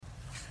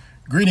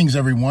Greetings,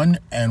 everyone,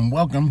 and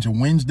welcome to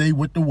Wednesday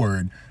with the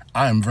Word.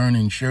 I am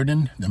Vernon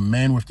Sheridan, the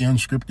man with the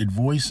unscripted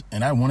voice,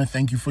 and I want to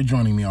thank you for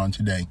joining me on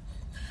today.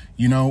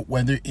 You know,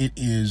 whether it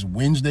is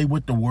Wednesday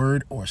with the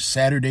Word or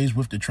Saturdays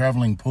with the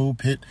Traveling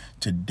Pulpit,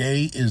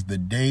 today is the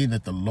day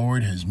that the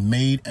Lord has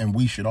made, and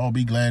we should all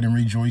be glad and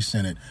rejoice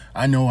in it.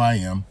 I know I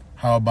am.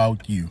 How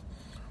about you?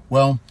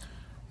 Well,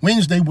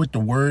 Wednesday with the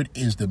Word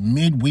is the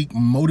midweek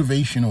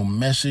motivational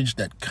message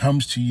that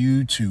comes to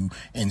you to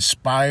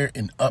inspire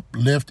and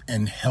uplift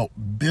and help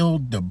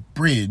build the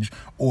bridge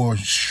or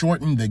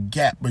shorten the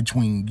gap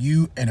between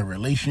you and a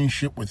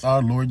relationship with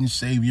our Lord and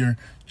Savior,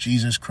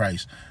 Jesus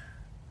Christ.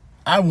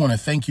 I want to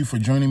thank you for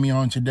joining me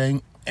on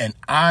today, and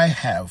I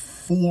have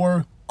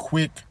 4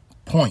 quick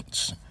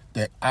points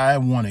that I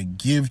want to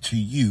give to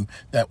you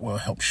that will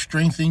help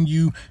strengthen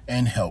you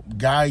and help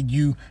guide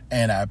you,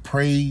 and I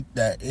pray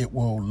that it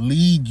will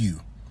lead you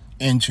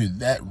into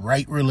that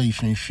right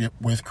relationship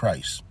with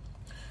Christ.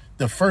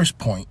 The first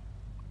point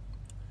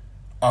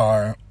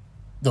are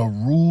the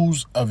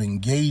rules of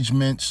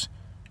engagements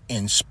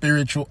in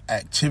spiritual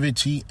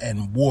activity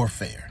and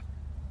warfare.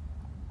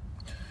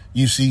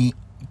 You see,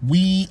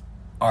 we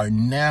are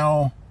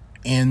now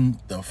in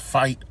the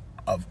fight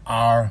of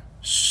our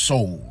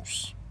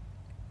souls.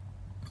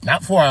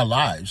 Not for our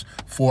lives,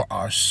 for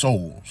our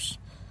souls.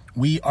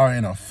 We are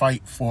in a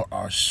fight for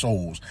our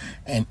souls.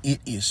 And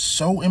it is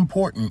so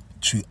important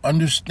to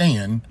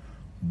understand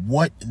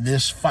what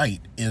this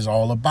fight is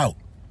all about.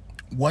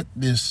 What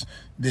these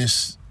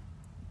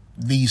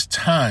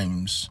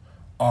times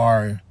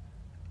are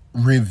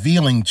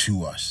revealing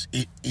to us.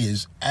 It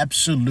is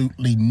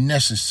absolutely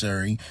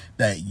necessary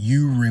that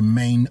you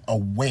remain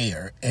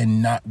aware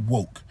and not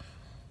woke.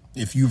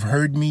 If you've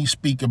heard me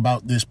speak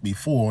about this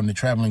before on the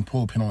Traveling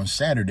Pulpit on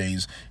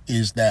Saturdays,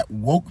 is that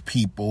woke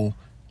people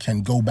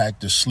can go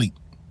back to sleep.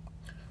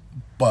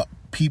 But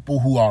people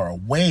who are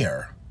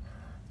aware,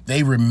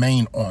 they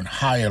remain on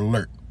high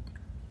alert,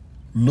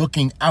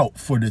 looking out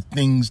for the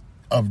things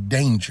of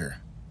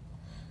danger.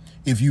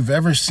 If you've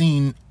ever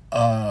seen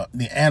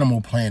the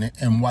Animal Planet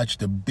and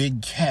watched a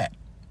big cat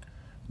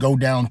go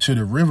down to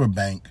the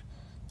riverbank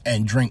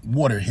and drink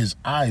water, his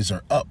eyes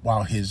are up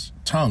while his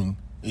tongue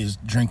is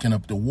drinking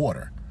up the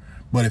water.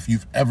 But if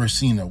you've ever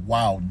seen a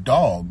wild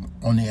dog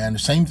on the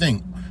end, same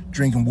thing,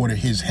 drinking water,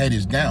 his head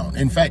is down.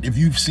 In fact, if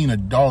you've seen a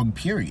dog,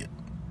 period,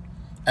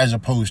 as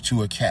opposed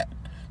to a cat,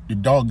 the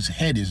dog's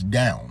head is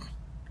down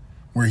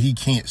where he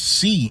can't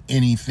see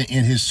anything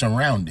in his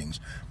surroundings,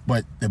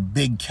 but the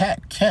big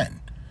cat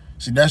can.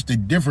 See, that's the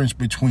difference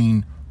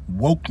between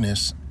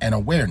wokeness and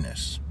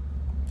awareness.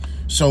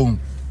 So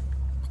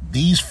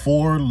these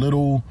 4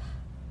 little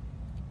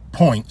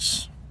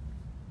points,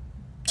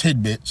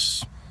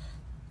 tidbits,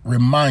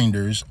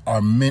 reminders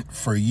are meant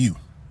for you.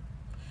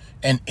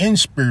 And in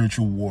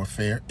spiritual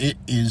warfare, it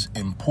is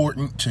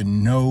important to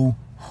know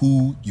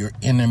who your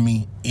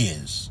enemy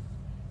is.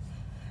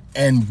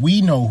 And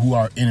we know who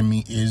our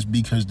enemy is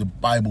because the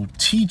Bible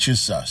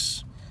teaches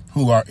us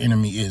who our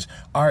enemy is.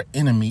 Our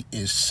enemy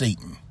is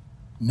Satan,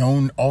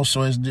 known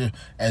also as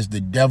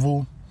the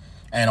devil,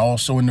 and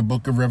also in the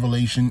book of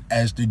Revelation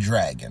as the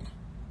dragon.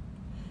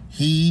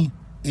 He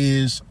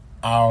is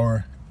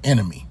our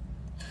enemy.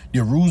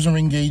 The rules of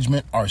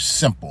engagement are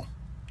simple.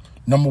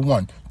 Number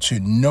 1, to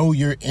know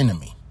your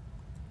enemy.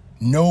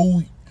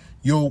 Know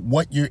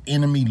what your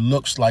enemy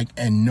looks like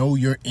and know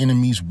your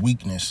enemy's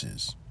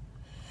weaknesses.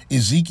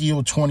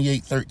 Ezekiel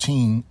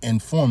 28:13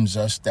 informs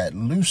us that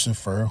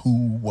Lucifer,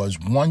 who was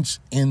once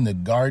in the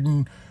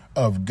garden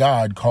of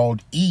God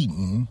called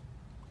Eden,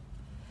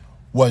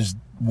 was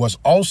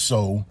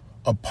also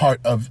a part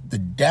of the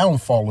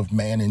downfall of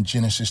man in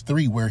Genesis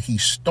 3, where he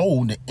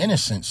stole the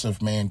innocence of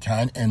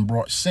mankind and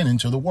brought sin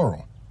into the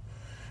world.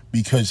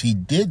 Because he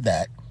did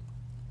that,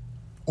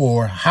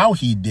 or how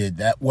he did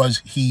that,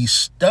 was he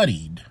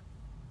studied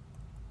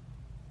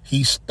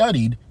his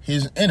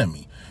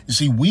enemy. You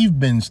see, we've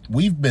been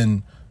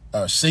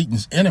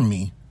Satan's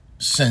enemy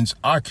since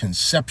our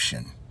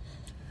conception,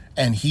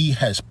 and he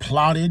has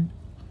plotted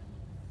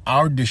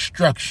our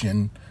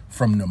destruction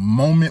from the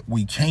moment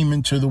we came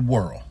into the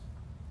world.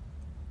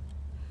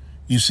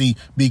 You see,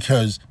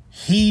 because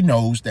he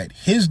knows that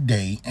his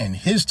day and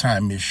his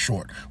time is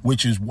short,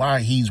 which is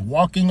why he's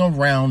walking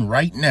around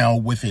right now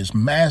with his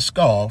mask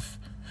off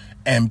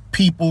and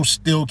people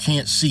still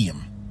can't see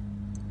him.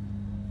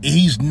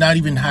 He's not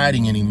even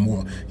hiding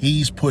anymore.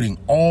 He's putting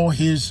all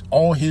his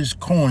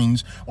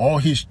coins, all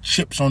his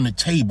chips on the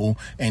table,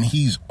 and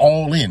he's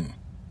all in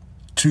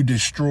to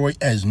destroy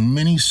as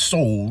many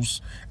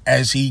souls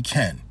as he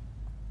can.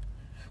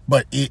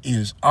 But it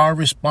is our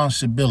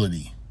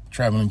responsibility,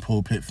 Traveling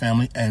Pulpit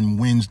family and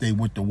Wednesday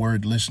with the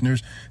Word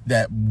listeners,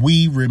 that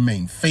we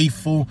remain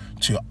faithful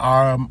to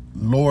our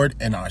Lord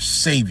and our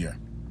Savior.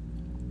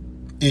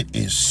 It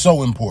is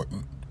so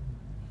important.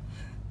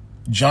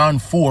 John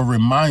 4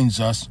 reminds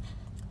us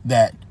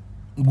that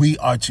we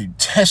are to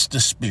test the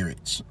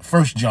spirits.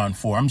 1 John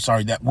 4,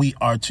 that we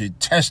are to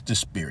test the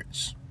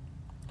spirits.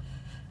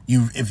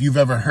 If you've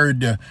ever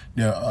heard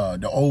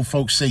the old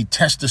folks say,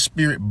 test the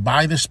spirit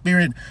by the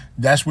spirit,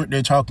 that's what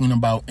they're talking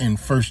about in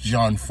 1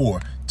 John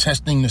 4,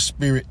 testing the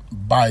spirit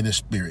by the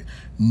spirit.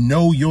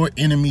 Know your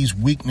enemy's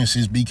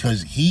weaknesses,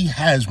 because he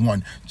has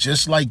one.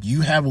 Just like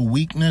you have a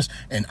weakness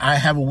and I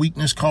have a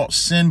weakness called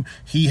sin,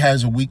 he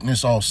has a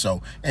weakness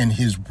also. And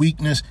his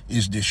weakness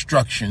is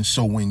destruction.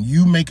 So when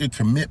you make a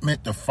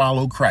commitment to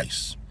follow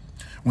Christ,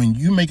 when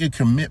you make a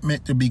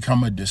commitment to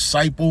become a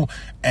disciple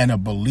and a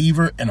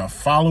believer and a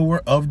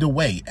follower of the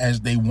way,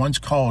 as they once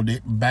called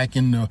it back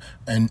in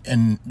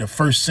the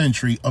first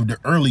century of the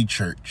early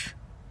church,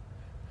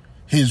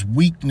 his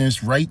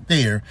weakness right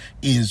there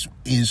is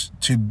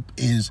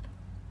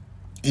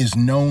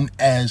known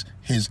as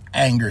his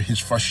anger, his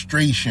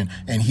frustration,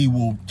 and he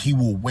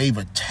will wave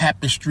a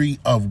tapestry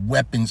of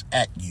weapons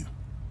at you.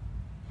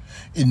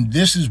 And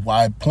this is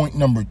why point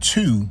number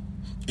 2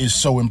 is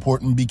so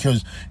important,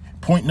 because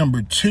point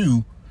number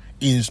 2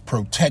 is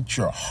protect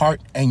your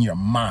heart and your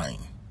mind.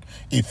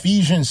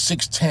 Ephesians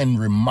 6:10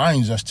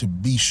 reminds us to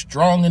be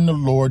strong in the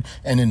Lord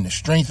and in the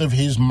strength of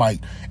his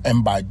might,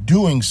 and by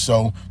doing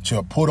so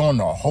to put on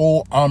the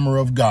whole armor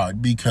of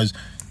God, because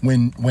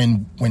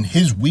when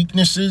his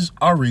weaknesses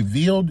are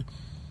revealed,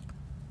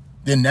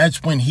 then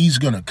that's when he's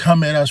going to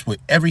come at us with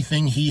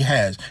everything he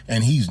has,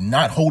 and he's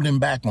not holding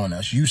back on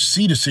us. You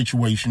see the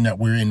situation that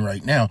we're in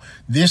right now.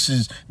 This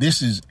is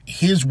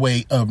his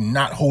way of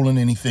not holding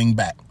anything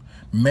back.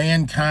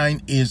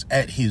 Mankind is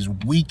at his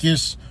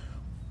weakest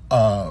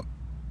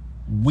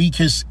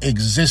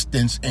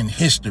existence in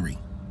history.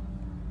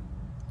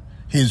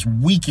 His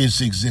weakest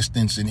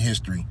existence in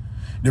history.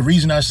 The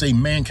reason I say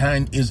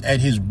mankind is at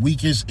his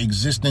weakest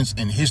existence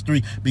in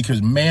history,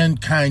 because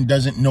mankind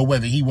doesn't know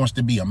whether he wants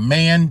to be a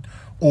man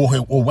or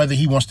whether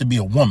he wants to be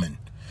a woman.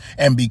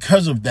 And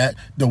because of that,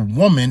 the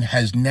woman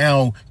has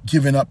now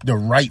given up the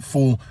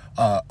rightful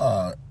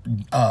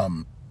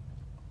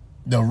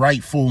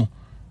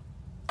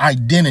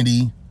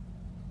identity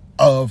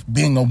of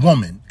being a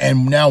woman,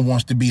 and now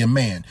wants to be a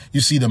man. You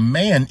see, the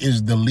man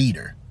is the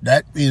leader.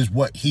 That is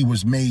what he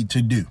was made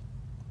to do.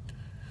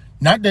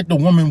 Not that the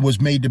woman was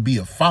made to be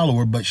a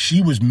follower, but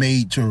she was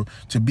made to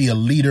be a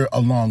leader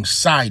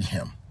alongside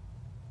him.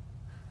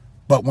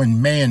 But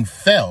when man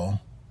fell,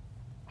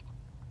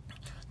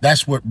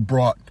 that's what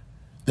brought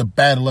the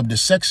battle of the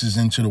sexes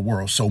into the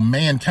world. So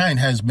mankind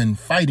has been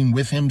fighting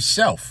with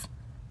himself.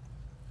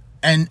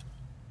 And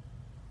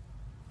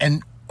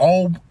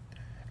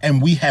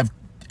we have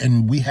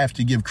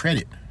to give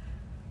credit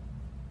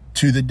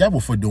to the devil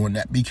for doing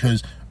that,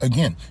 because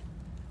again,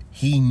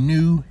 he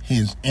knew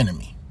his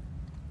enemy.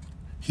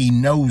 He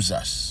knows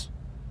us.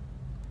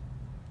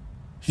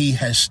 He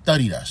has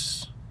studied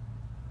us.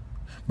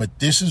 But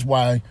this is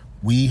why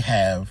we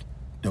have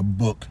the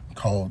book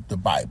called the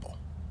Bible,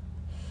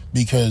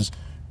 because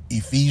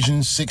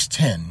Ephesians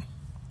 6:10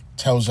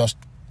 tells us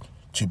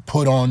to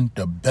put on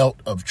the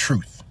belt of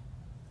truth,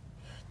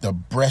 the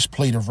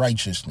breastplate of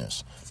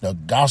righteousness, the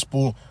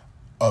gospel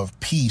of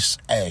peace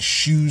as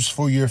shoes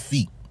for your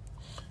feet,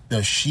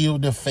 the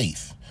shield of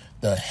faith,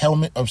 the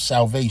helmet of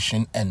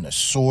salvation, and the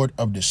sword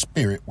of the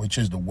Spirit, which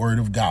is the word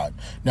of God.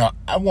 Now,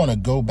 I want to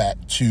go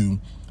back to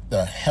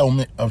the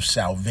helmet of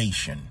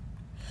salvation.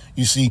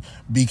 You see,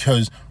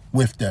 because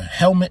with the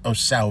helmet of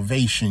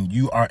salvation,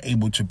 you are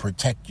able to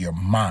protect your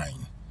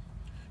mind.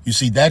 You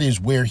see, that is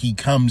where he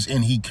comes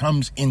in. He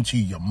comes into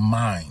your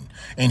mind,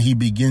 and he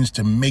begins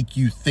to make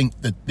you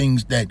think the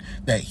things that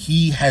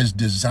he has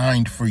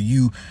designed for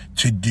you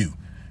to do.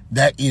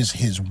 That is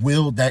his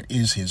will. That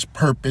is his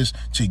purpose,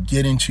 to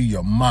get into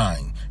your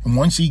mind. And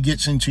once he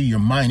gets into your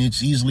mind,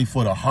 it's easily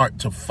for the heart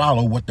to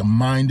follow what the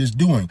mind is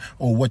doing,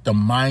 or what the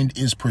mind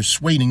is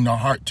persuading the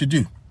heart to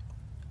do.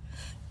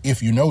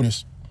 If you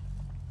notice,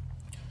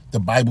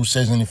 the Bible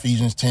says in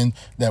Ephesians 10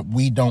 that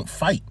we don't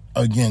fight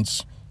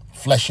against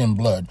flesh and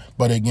blood,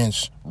 but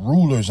against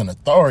rulers and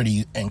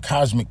authorities and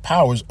cosmic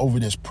powers over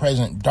this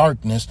present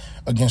darkness,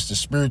 against the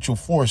spiritual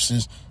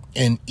forces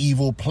in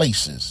evil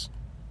places.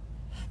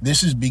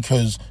 This is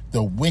because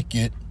the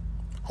wicked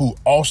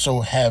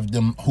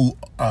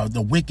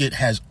the wicked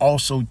has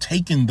also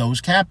taken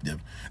those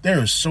captive. There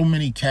are so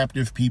many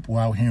captive people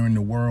out here in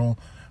the world,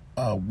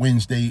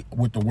 Wednesday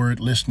with the word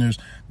listeners,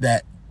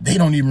 that they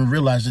don't even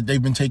realize that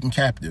they've been taken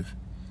captive.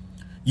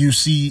 You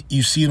see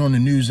it on the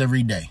news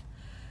every day.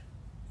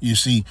 You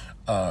see,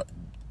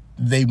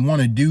 they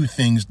want to do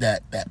things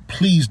that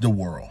please the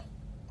world.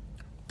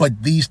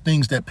 But these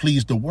things that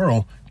please the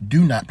world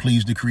do not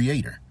please the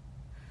Creator.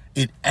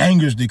 It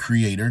angers the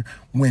Creator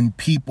when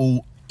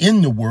people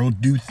in the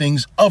world do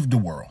things of the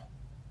world.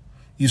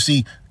 You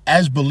see,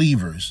 as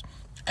believers,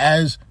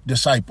 as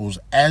disciples,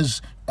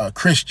 as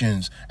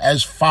Christians,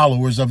 as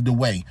followers of the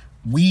way,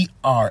 we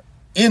are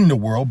in the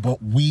world,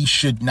 but we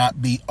should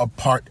not be a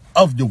part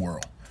of the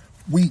world.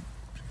 We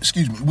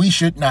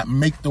should not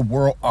make the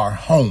world our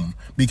home,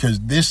 because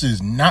this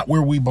is not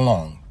where we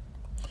belong.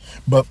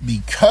 But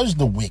because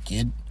the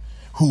wicked,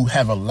 who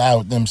have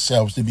allowed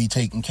themselves to be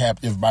taken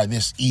captive by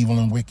this evil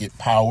and wicked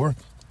power,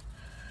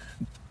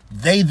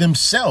 they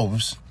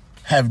themselves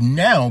have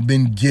now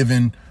been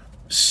given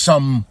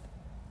some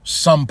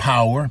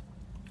power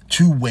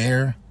to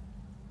where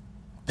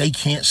they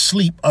can't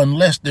sleep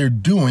unless they're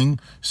doing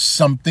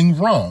something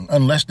wrong,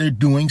 unless they're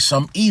doing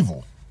some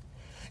evil.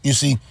 You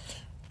see,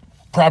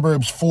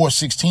 Proverbs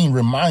 4:16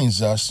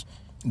 reminds us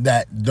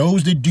that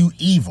those that do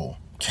evil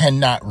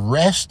cannot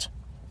rest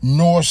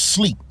nor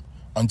sleep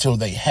until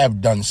they have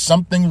done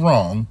something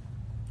wrong,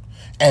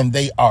 and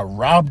they are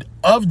robbed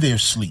of their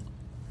sleep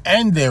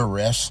and their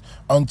rest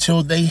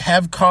until they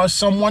have caused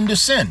someone to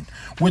sin,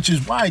 which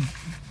is why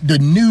the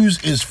news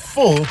is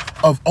full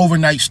of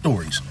overnight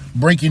stories.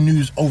 Breaking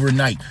news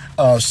overnight.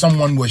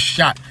 Someone was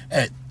shot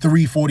at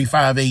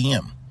 3:45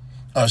 a.m.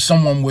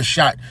 Someone was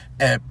shot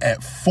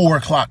at 4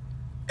 o'clock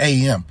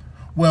a.m.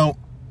 Well,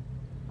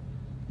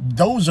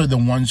 those are the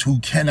ones who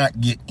cannot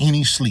get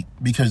any sleep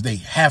because they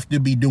have to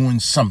be doing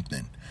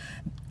something.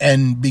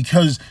 And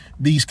because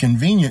these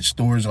convenience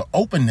stores are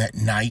open at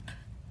night,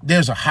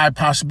 there's a high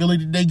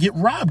possibility they get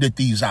robbed at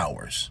these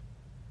hours.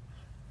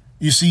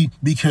 You see,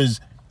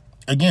 because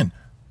again,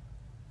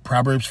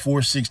 Proverbs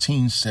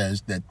 4:16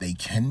 says that they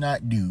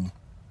cannot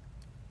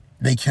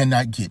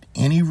get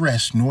any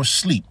rest nor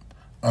sleep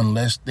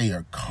unless they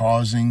are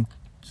causing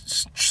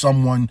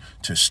someone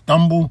to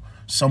stumble,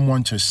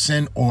 someone to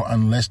sin, or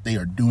unless they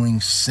are doing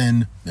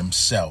sin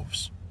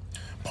themselves.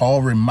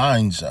 Paul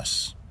reminds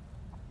us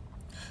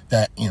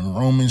that in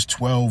Romans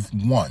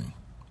 12:1,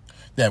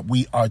 that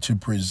we are to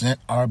present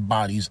our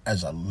bodies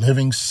as a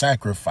living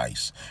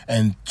sacrifice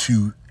and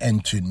to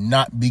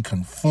not be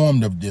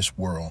conformed of this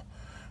world,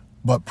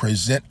 but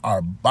present our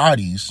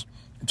bodies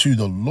to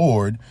the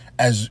Lord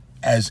as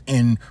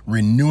in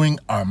renewing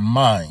our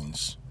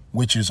minds,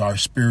 which is our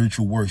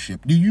spiritual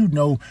worship. Do you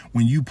know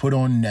when you put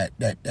on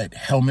that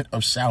helmet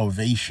of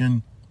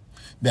salvation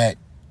that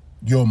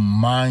your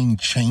mind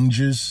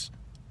changes?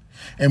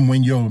 And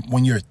when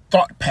your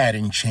thought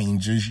pattern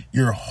changes,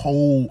 your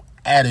whole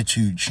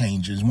attitude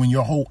changes. When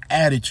your whole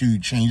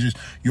attitude changes,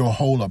 your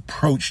whole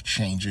approach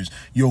changes.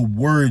 Your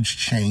words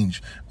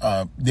change.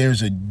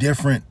 There's a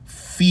different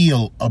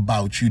feel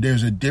about you.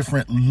 There's a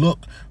different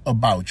look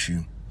about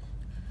you.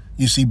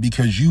 You see,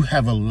 because you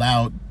have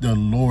allowed the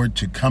Lord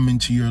to come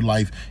into your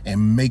life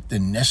and make the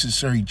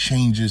necessary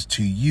changes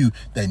to you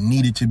that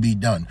needed to be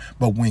done.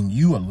 But when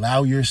you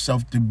allow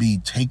yourself to be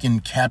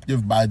taken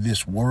captive by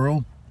this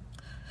world,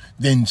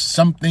 then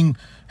something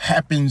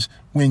happens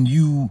when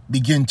you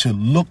begin to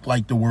look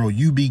like the world.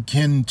 You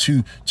begin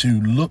to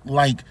look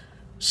like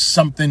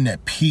something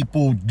that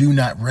people do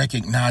not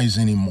recognize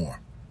anymore.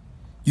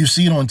 You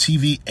see it on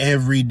TV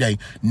every day.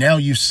 Now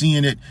you're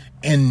seeing it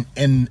in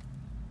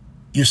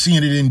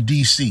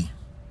DC.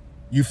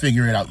 You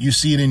figure it out. You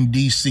see it in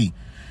DC.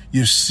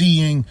 You're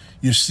seeing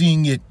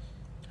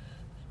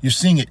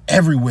it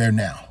everywhere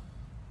now.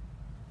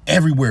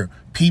 Everywhere.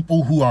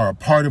 People who are a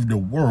part of the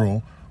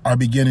world are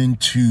beginning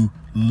to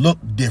look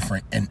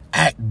different and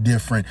act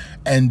different,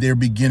 and they're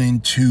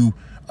beginning to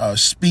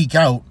speak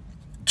out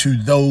to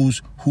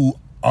those who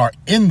are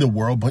in the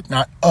world but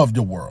not of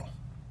the world.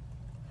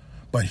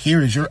 But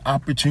here is your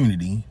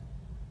opportunity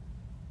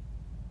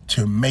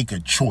to make a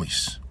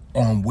choice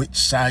on which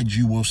side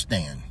you will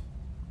stand.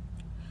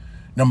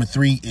 Number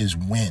 3 is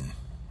win.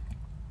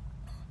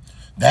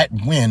 That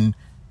win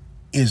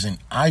is an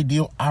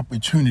ideal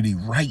opportunity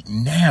right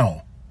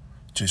now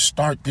to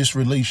start this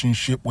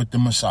relationship with the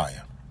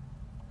Messiah.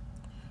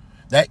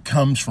 That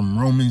comes from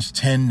Romans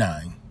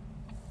 10:9.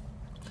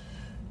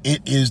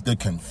 It is the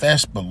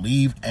confess,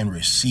 believe, and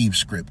receive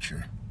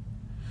scripture.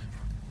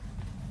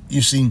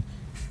 You see,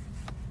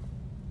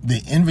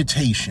 the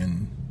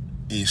invitation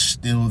is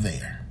still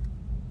there.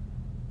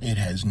 It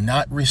has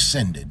not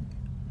rescinded.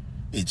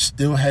 It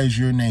still has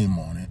your name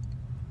on it.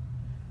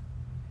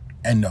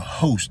 And the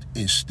host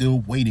is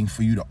still waiting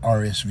for you to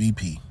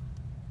RSVP.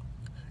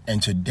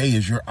 And today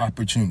is your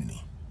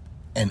opportunity.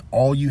 And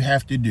all you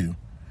have to do,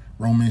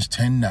 Romans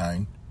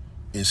 10:9,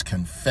 is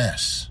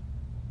confess,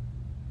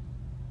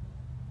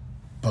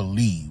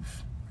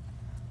 believe,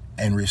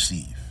 and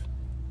receive.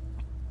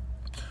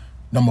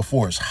 Number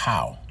 4 is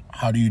how.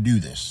 How do you do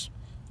this?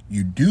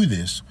 You do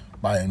this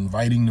by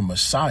inviting the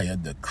Messiah,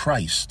 the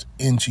Christ,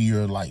 into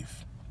your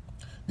life.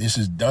 This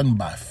is done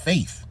by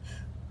faith.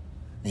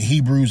 In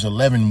Hebrews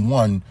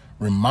 11:1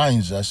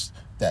 reminds us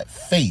that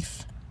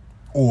faith,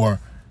 or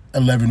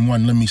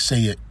 11:1, let me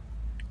say it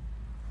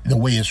the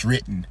way it's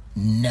written,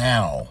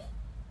 now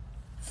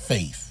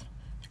faith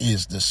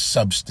is the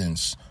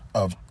substance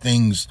of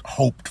things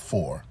hoped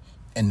for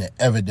and the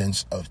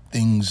evidence of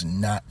things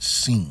not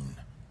seen.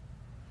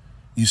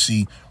 You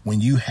see,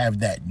 when you have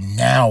that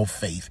now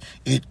faith,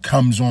 it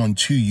comes on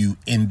to you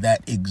in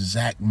that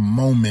exact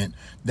moment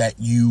that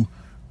you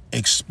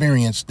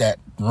experience that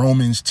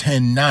Romans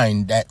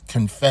 10:9, that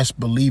confess,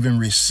 believe, and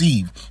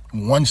receive.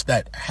 Once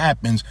that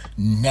happens,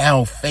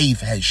 now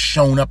faith has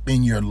shown up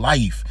in your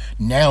life.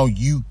 Now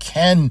you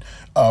can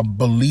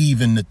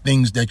believe in the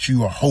things that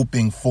you are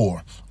hoping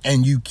for,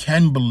 and you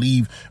can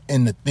believe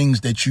in the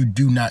things that you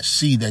do not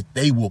see, that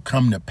they will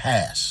come to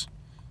pass.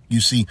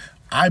 You see,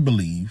 I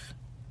believe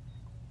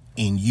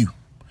in you.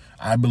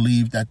 I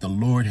believe that the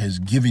Lord has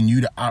given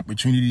you the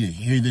opportunity to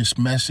hear this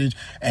message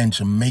and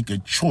to make a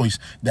choice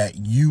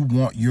that you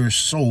want your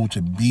soul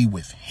to be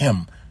with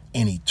him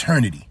in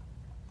eternity.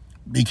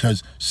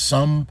 Because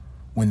some,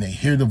 when they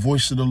hear the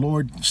voice of the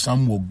Lord,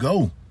 some will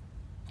go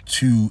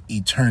to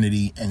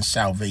eternity and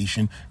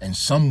salvation, and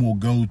some will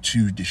go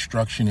to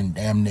destruction and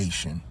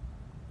damnation.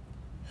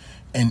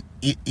 And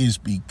it is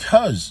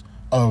because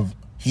of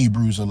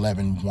Hebrews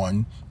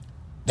 11:1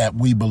 that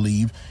we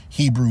believe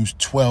Hebrews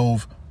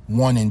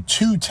 12:1 and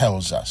 2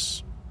 tells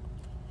us,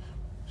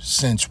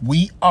 since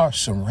we are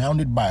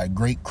surrounded by a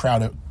great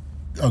cloud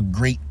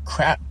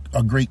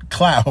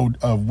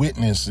of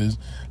witnesses,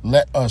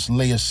 let us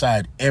lay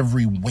aside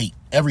every weight,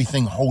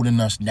 everything holding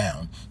us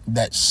down,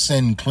 that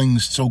sin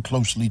clings so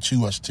closely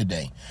to us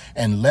today.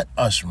 And let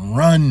us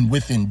run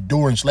with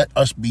endurance. Let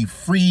us be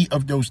free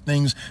of those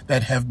things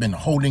that have been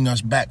holding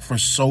us back for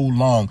so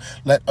long.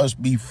 Let us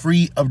be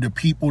free of the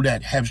people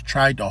that have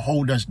tried to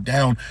hold us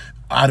down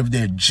out of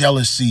their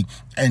jealousy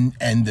and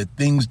the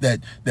things that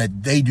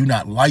they do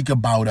not like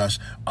about us.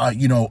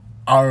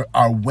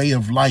 Our way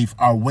of life,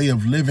 our way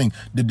of living,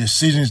 the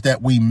decisions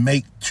that we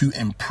make to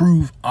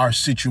improve our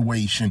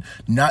situation,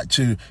 not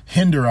to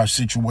hinder our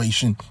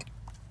situation.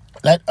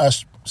 Let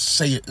us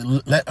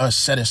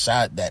set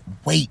aside that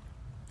weight.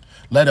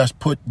 Let us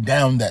put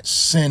down that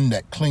sin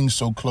that clings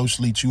so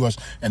closely to us,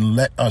 and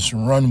let us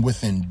run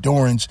with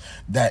endurance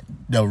that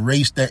the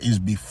race that is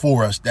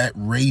before us, that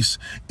race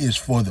is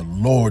for the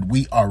Lord.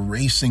 We are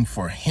racing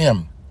for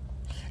him.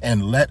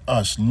 And let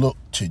us look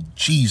to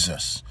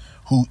Jesus,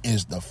 who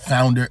is the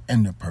founder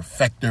and the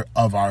perfecter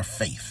of our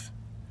faith,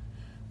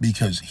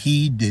 because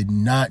he did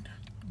not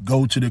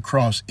go to the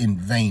cross in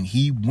vain.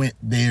 He went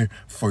there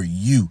for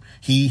you.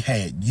 He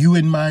had you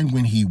in mind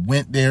when he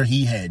went there.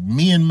 He had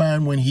me in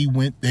mind when he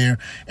went there.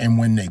 And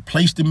when they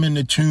placed him in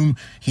the tomb,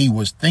 he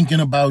was thinking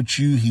about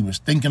you. He was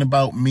thinking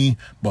about me.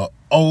 But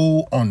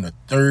on the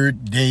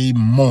third day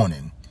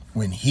morning,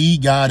 when he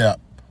got up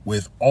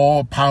with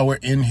all power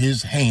in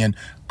his hand,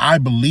 I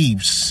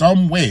believe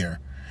somewhere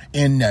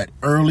in that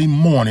early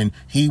morning,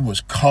 he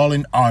was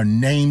calling our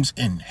names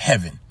in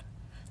heaven,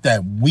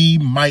 that we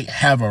might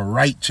have a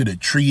right to the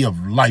tree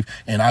of life.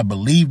 And I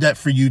believe that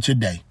for you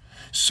today.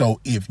 So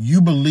if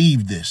you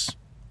believe this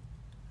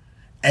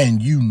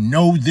and you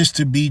know this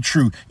to be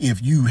true,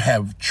 if you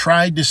have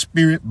tried the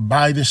Spirit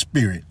by the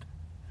Spirit,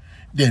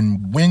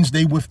 then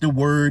Wednesday with the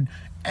Word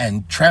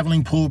and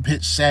Traveling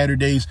Pulpit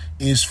Saturdays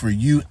is for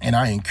you. And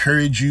I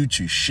encourage you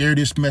to share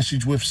this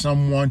message with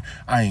someone.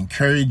 I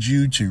encourage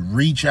you to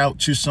reach out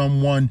to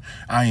someone.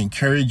 I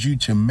encourage you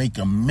to make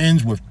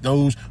amends with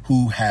those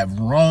who have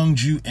wronged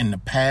you in the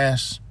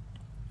past.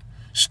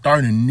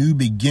 Start a new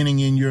beginning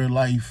in your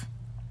life,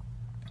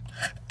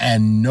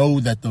 and know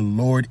that the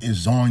Lord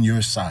is on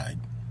your side,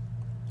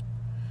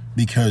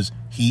 because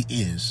he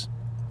is.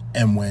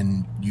 And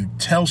when you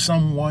tell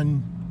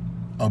someone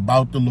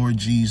about the Lord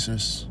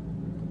Jesus,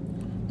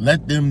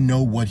 let them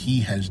know what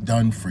he has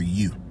done for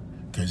you,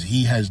 because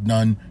he has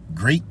done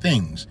great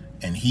things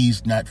and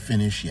he's not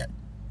finished yet.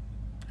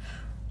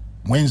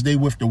 Wednesday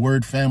with the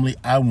Word family,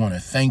 I want to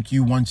thank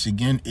you once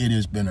again. It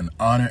has been an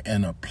honor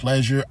and a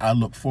pleasure. I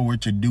look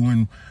forward to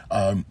doing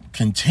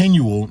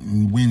continual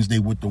Wednesday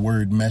with the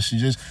Word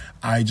messages.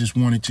 I just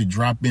wanted to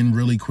drop in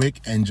really quick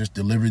and just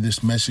deliver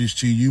this message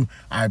to you.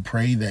 I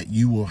pray that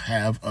you will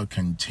have a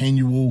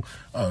continual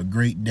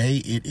great day.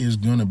 It is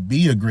going to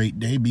be a great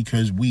day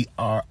because we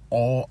are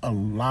all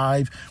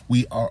alive.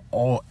 We are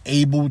all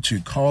able to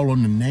call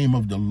on the name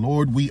of the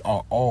Lord. We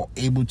are all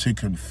able to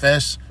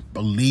confess,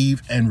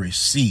 believe, and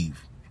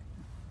receive.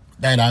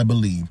 That I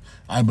believe.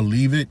 I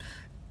believe it.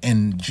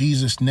 In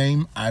Jesus'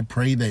 name, I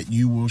pray that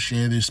you will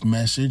share this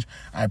message.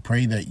 I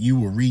pray that you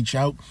will reach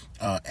out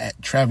at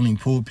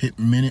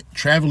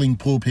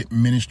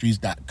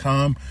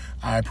travelingpulpitministries.com.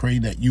 I pray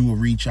that you will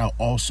reach out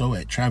also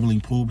at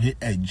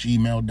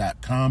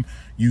travelingpulpit@gmail.com.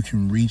 You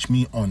can reach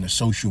me on the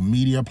social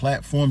media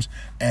platforms.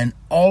 And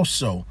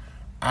also,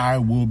 I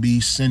will be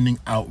sending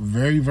out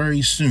very,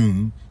 very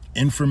soon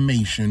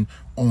information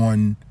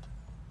on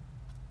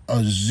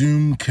a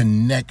Zoom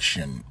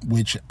connection,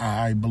 which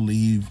I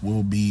believe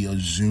will be a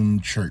Zoom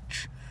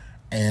church.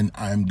 And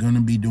I'm going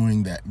to be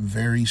doing that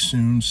very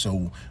soon.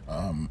 So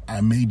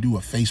I may do a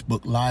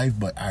Facebook Live,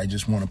 but I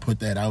just want to put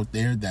that out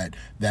there that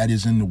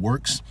is in the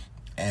works.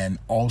 And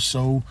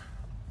also,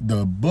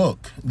 the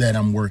book that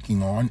I'm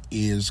working on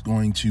is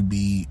going to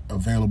be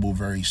available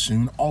very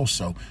soon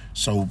also.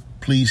 So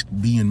please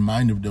be in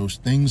mind of those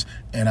things.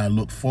 And I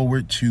look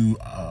forward to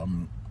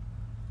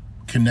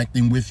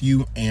connecting with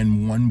you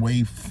in one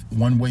way,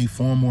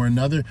 form, or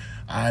another.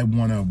 I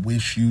want to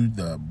wish you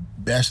the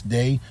best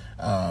day.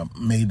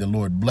 May the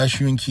Lord bless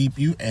you and keep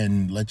you.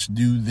 And let's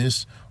do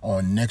this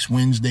on next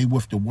Wednesday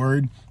with the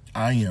Word.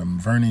 I am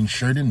Vernon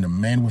Sheridan, the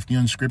man with the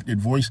unscripted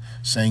voice,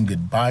 saying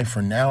goodbye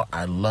for now.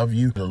 I love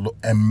you,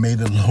 and may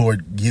the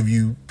Lord give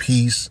you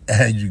peace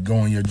as you go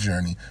on your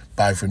journey.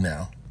 Bye for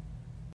now.